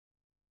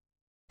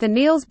The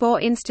Niels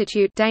Bohr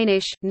Institute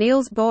Danish,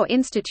 Niels Bohr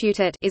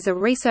Institute is a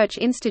research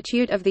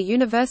institute of the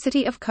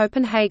University of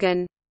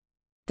Copenhagen.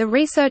 The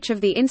research of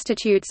the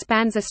institute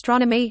spans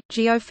astronomy,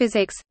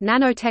 geophysics,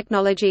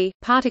 nanotechnology,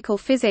 particle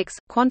physics,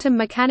 quantum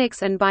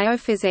mechanics and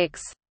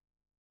biophysics.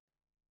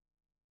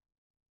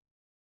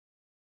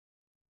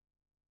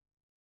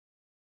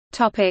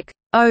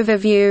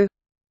 Overview.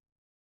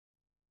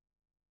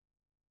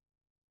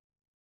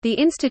 The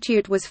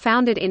institute was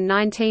founded in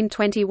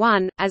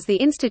 1921, as the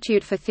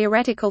Institute for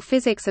Theoretical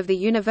Physics of the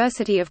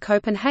University of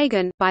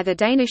Copenhagen, by the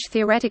Danish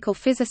theoretical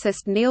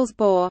physicist Niels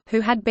Bohr, who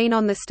had been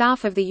on the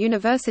staff of the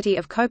University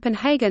of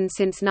Copenhagen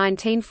since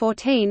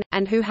 1914,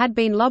 and who had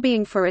been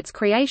lobbying for its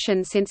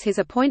creation since his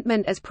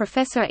appointment as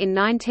professor in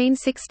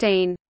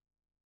 1916.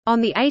 On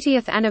the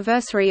 80th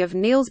anniversary of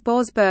Niels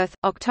Bohr's birth,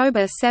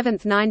 October 7,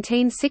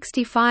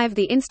 1965,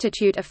 the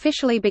institute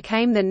officially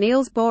became the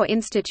Niels Bohr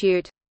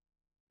Institute.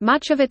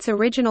 Much of its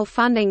original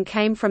funding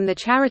came from the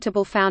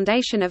charitable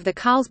foundation of the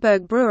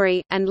Carlsberg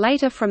Brewery, and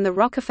later from the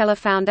Rockefeller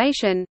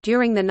Foundation.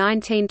 During the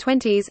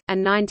 1920s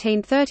and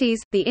 1930s,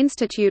 the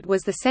institute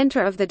was the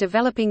center of the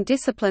developing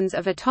disciplines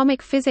of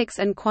atomic physics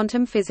and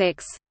quantum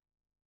physics.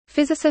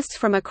 Physicists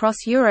from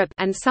across Europe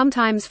and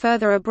sometimes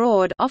further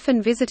abroad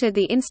often visited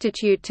the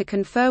institute to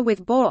confer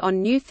with Bohr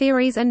on new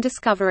theories and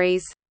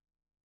discoveries.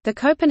 The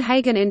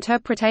Copenhagen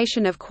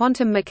interpretation of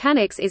quantum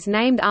mechanics is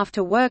named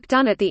after work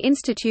done at the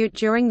institute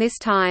during this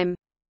time.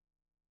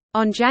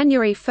 On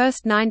January 1,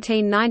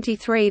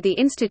 1993, the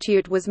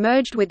institute was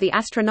merged with the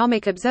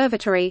Astronomic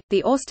Observatory,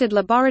 the Ørsted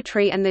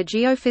Laboratory and the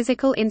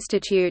Geophysical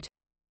Institute.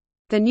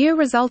 The new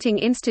resulting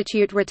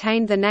institute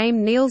retained the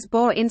name Niels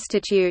Bohr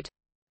Institute.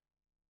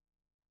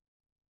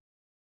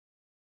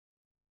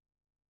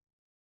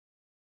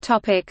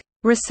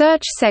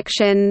 Research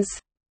sections.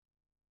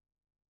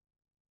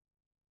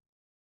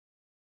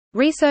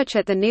 Research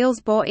at the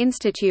Niels Bohr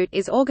Institute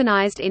is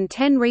organized in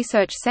 10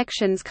 research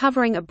sections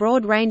covering a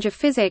broad range of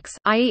physics,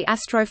 i.e.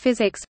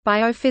 astrophysics,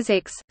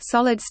 biophysics,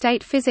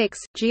 solid-state physics,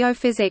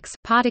 geophysics,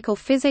 particle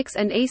physics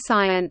and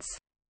e-science.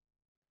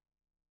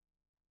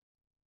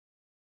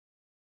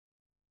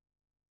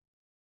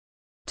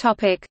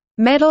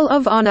 Medal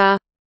of Honor.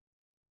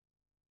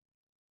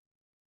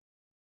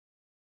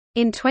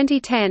 In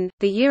 2010,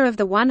 the year of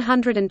the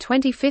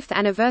 125th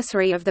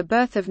anniversary of the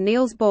birth of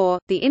Niels Bohr,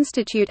 the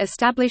institute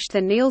established the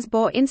Niels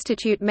Bohr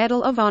Institute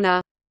Medal of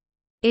Honor.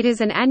 It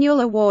is an annual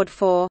award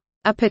for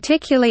a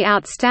particularly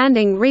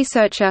outstanding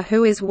researcher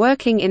who is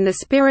working in the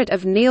spirit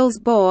of Niels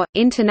Bohr,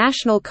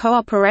 international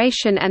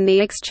cooperation and the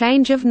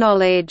exchange of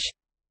knowledge.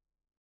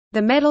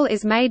 The medal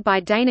is made by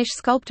Danish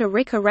sculptor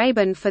Rikke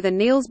Raben for the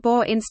Niels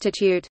Bohr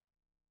Institute.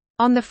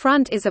 On the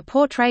front is a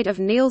portrait of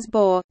Niels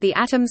Bohr, the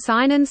atom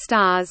sign and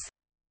stars.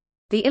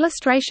 The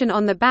illustration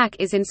on the back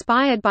is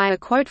inspired by a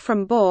quote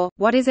from Bohr: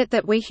 "What is it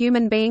that we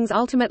human beings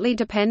ultimately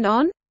depend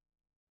on?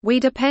 We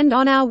depend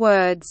on our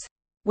words.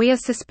 We are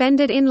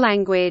suspended in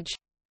language.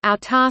 Our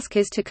task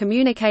is to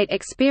communicate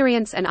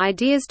experience and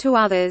ideas to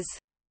others."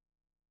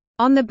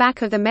 On the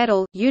back of the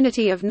medal,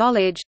 Unity of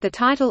Knowledge, the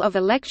title of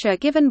a lecture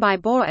given by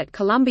Bohr at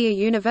Columbia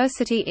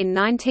University in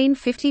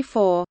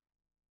 1954.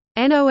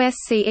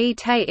 Nosce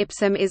te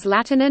ipsum is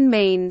Latin and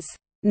means,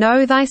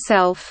 "Know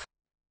thyself."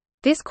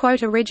 This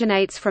quote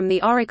originates from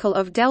the Oracle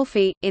of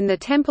Delphi, in the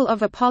Temple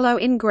of Apollo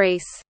in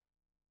Greece.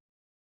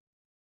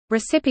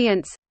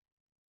 Recipients: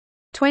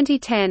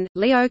 2010,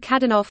 Leo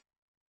Kadanoff.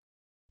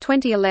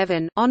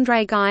 2011,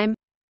 André Geim.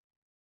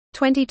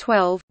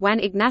 2012, Juan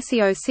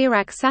Ignacio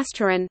Sirac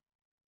Sastaran.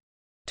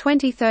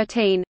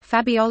 2013,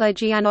 Fabiola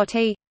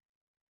Gianotti.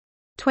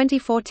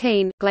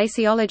 2014,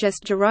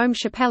 glaciologist Jerome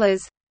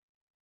Chapelas.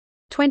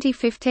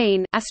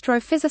 2015,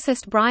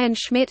 astrophysicist Brian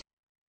Schmidt.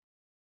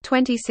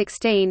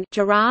 2016,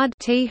 Gerard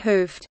T.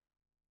 Hooft.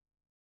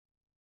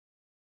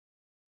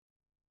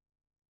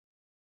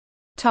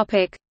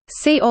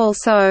 See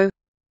also: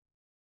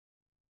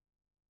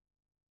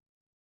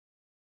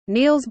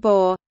 Niels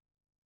Bohr,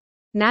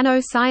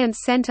 Nanoscience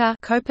Center,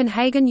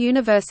 Copenhagen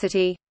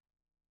University.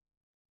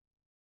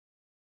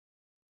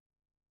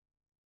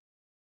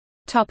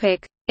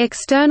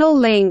 External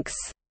links: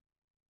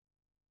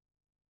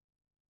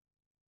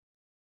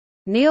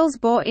 Niels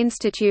Bohr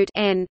Institute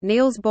N,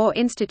 Niels Bohr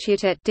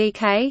Institute at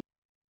DK,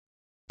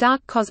 Dark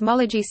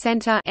Cosmology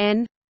Center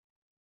N,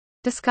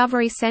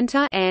 Discovery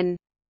Center N.